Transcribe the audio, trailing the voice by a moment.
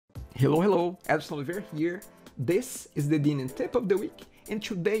Hello, Edson Oliveira here. This is the DNN tip of the week, and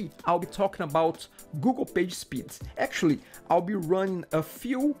today I'll be talking about Google PageSpeed. Actually, I'll be running a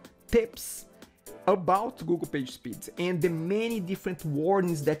few tips about Google PageSpeed and the many different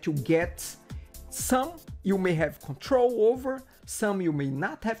warnings that you get. Some you may have control over, some you may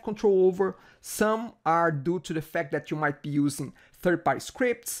not have control over, some are due to the fact that you might be using third-party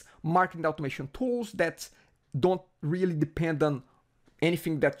scripts, marketing automation tools that don't really depend on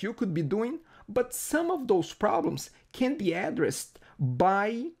anything that you could be doing, but some of those problems can be addressed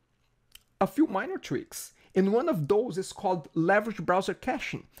by a few minor tricks. And one of those is called leverage browser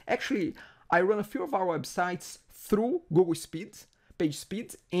caching. Actually, I run a few of our websites through Google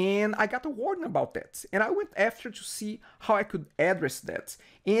PageSpeed, and I got a warning about that. And I went after to see how I could address that.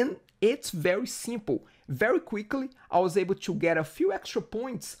 And it's very simple. Very quickly, I was able to get a few extra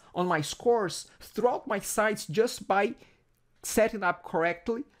points on my scores throughout my sites just by setting up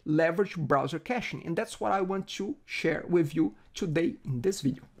correctly leverage browser caching, and that's what I want to share with you today in this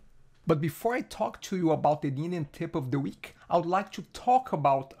video. But before I talk to you about the DNN tip of the week, I would like to talk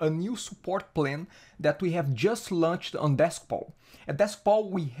about a new support plan that we have just launched on Deskpal. At Deskpal,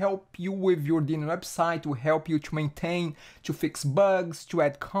 we help you with your DNN website, we help you to maintain, to fix bugs, to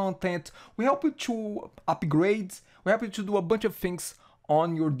add content, we help you to upgrade, we help you to do a bunch of things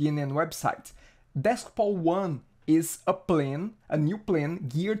on your DNN website. Deskpal 1 is a new plan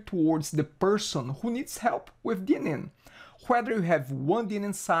geared towards the person who needs help with DNN. Whether you have one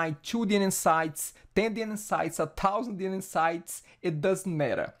DNN site, 2 DNN sites, 10 DNN sites, 1,000 DNN sites, it doesn't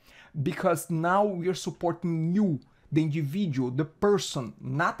matter. Because now we are supporting you, the individual, the person,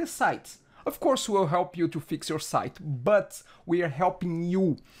 not the site. Of course, we'll help you to fix your site, but we are helping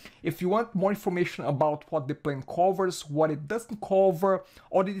you. If you want more information about what the plan covers, what it doesn't cover,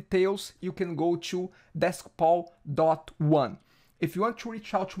 all the details, you can go to deskpal.one. If you want to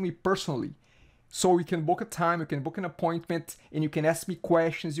reach out to me personally, so you can book a time, you can book an appointment, and you can ask me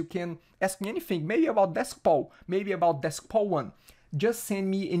questions, you can ask me anything, maybe about Deskpal, maybe about Deskpal 1. Just send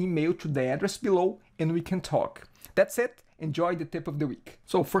me an email to the address below and we can talk. That's it. Enjoy the tip of the week.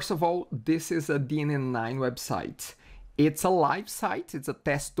 So first of all, this is a DNN9 website. It's a live site, it's a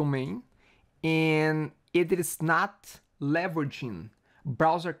test domain, and it is not leveraging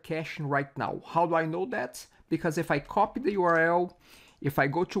browser caching right now. How do I know that? Because if I copy the URL, if I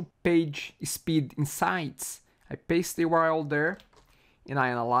go to PageSpeed Insights, I paste the URL there and I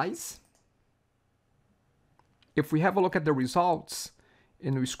analyze. If we have a look at the results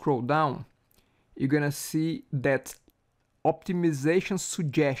and we scroll down, you're gonna see that optimization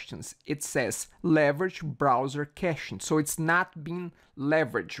suggestions, it says leverage browser caching. So it's not being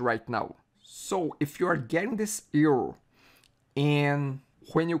leveraged right now. So if you are getting this error and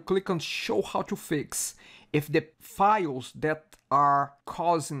when you click on show how to fix, if the files that are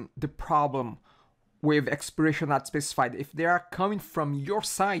causing the problem with expiration not specified, if they are coming from your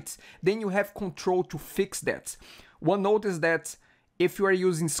site, then you have control to fix that. One note is that if you are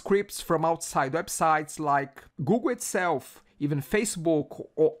using scripts from outside websites like Google itself, even Facebook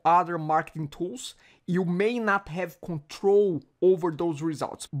or other marketing tools, you may not have control over those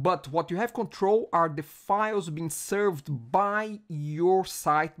results. But what you have control are the files being served by your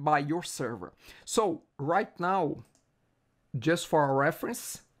site, by your server. So right now, just for our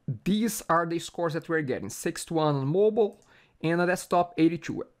reference, these are the scores that we're getting. 61 on mobile and on desktop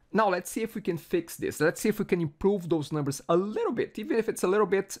 82. Now let's see if we can fix this. Let's see if we can improve those numbers a little bit. Even if it's a little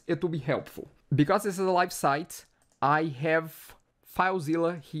bit, it will be helpful. Because this is a live site, I have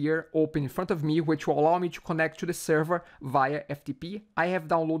FileZilla here open in front of me, which will allow me to connect to the server via FTP. I have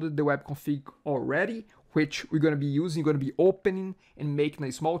downloaded the web config already, which we're going to be using, going to be opening and making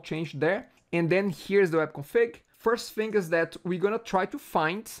a small change there. And then here's the web config. First thing is that we're going to try to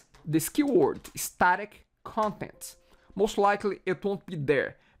find this keyword, static content. Most likely it won't be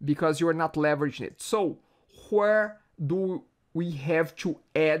there because you're not leveraging it. So where do we have to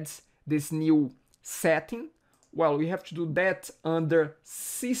add this new setting? Well, we have to do that under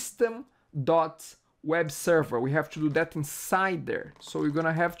system.webserver. We have to do that inside there. So we're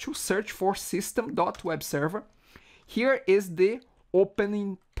gonna have to search for system.webserver. Here is the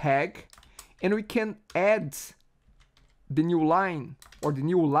opening tag, and we can add the new line or the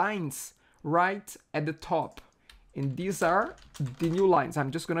new lines right at the top. And these are the new lines.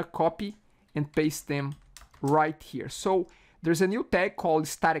 I'm just gonna copy and paste them right here. So there's a new tag called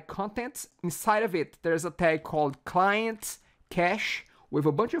static content. Inside of it, there's a tag called client cache with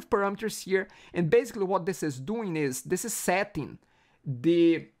a bunch of parameters here. And basically what this is doing is this is setting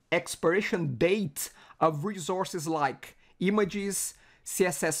the expiration date of resources like images,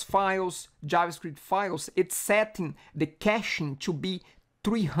 CSS files, JavaScript files. It's setting the caching to be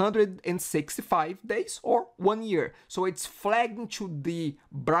 365 days or 1 year. So it's flagging to the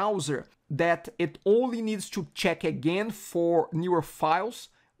browser that it only needs to check again for newer files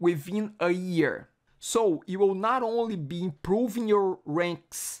within a year. So you will not only be improving your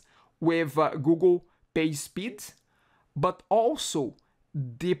ranks with Google PageSpeed, but also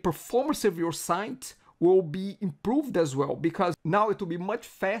the performance of your site will be improved as well, because now it will be much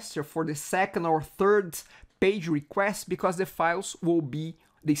faster for the second or third page request, because the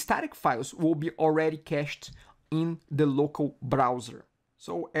static files will be already cached in the local browser.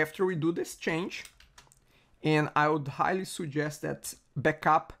 So after we do this change, and I would highly suggest that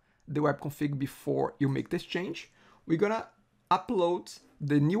backup the web config before you make this change, we're gonna upload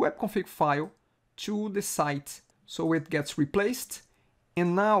the new web config file to the site so it gets replaced.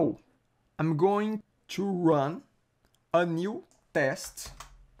 And now I'm going to run a new test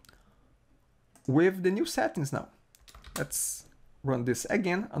with the new settings now. Let's run this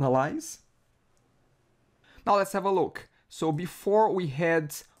again, analyze. Now let's have a look. So before we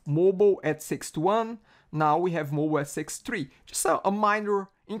had mobile at 61, now we have mobile at 63. Just a minor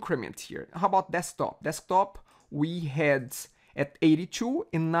increment here. How about desktop? Desktop we had at 82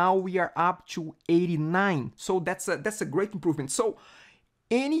 and now we are up to 89. So that's a great improvement. So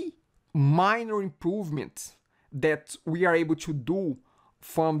any minor improvement that we are able to do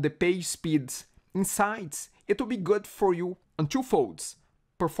from the page speed insights, it will be good for you on two folds.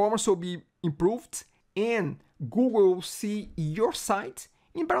 Performance will be improved and Google will see your site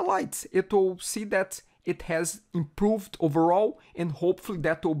in better light. It will see that it has improved overall, and hopefully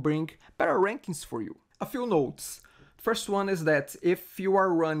that will bring better rankings for you. A few notes. First one is that if you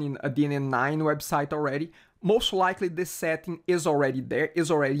are running a DNN 9 website already, most likely this setting is already there, is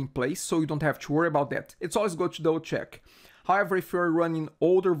already in place, so you don't have to worry about that. It's always good to double check. However, if you're running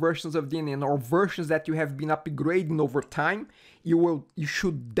older versions of DNN or versions that you have been upgrading over time, you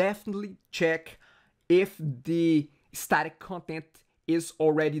should definitely check if the static content is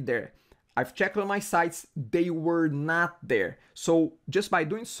already there. I've checked on my sites, they were not there. So just by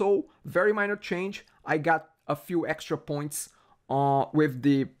doing so, very minor change, I got a few extra points with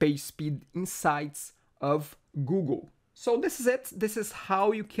the page speed insights of Google. So this is it. This is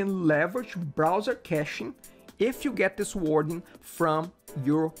how you can leverage browser caching if you get this warning from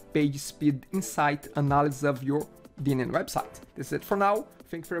your page speed insight analysis of your DNN website. This is it for now.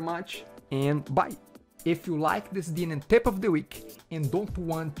 Thanks very much and bye. If you like this DNN tip of the week and don't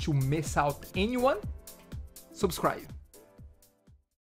want to miss out anyone, subscribe.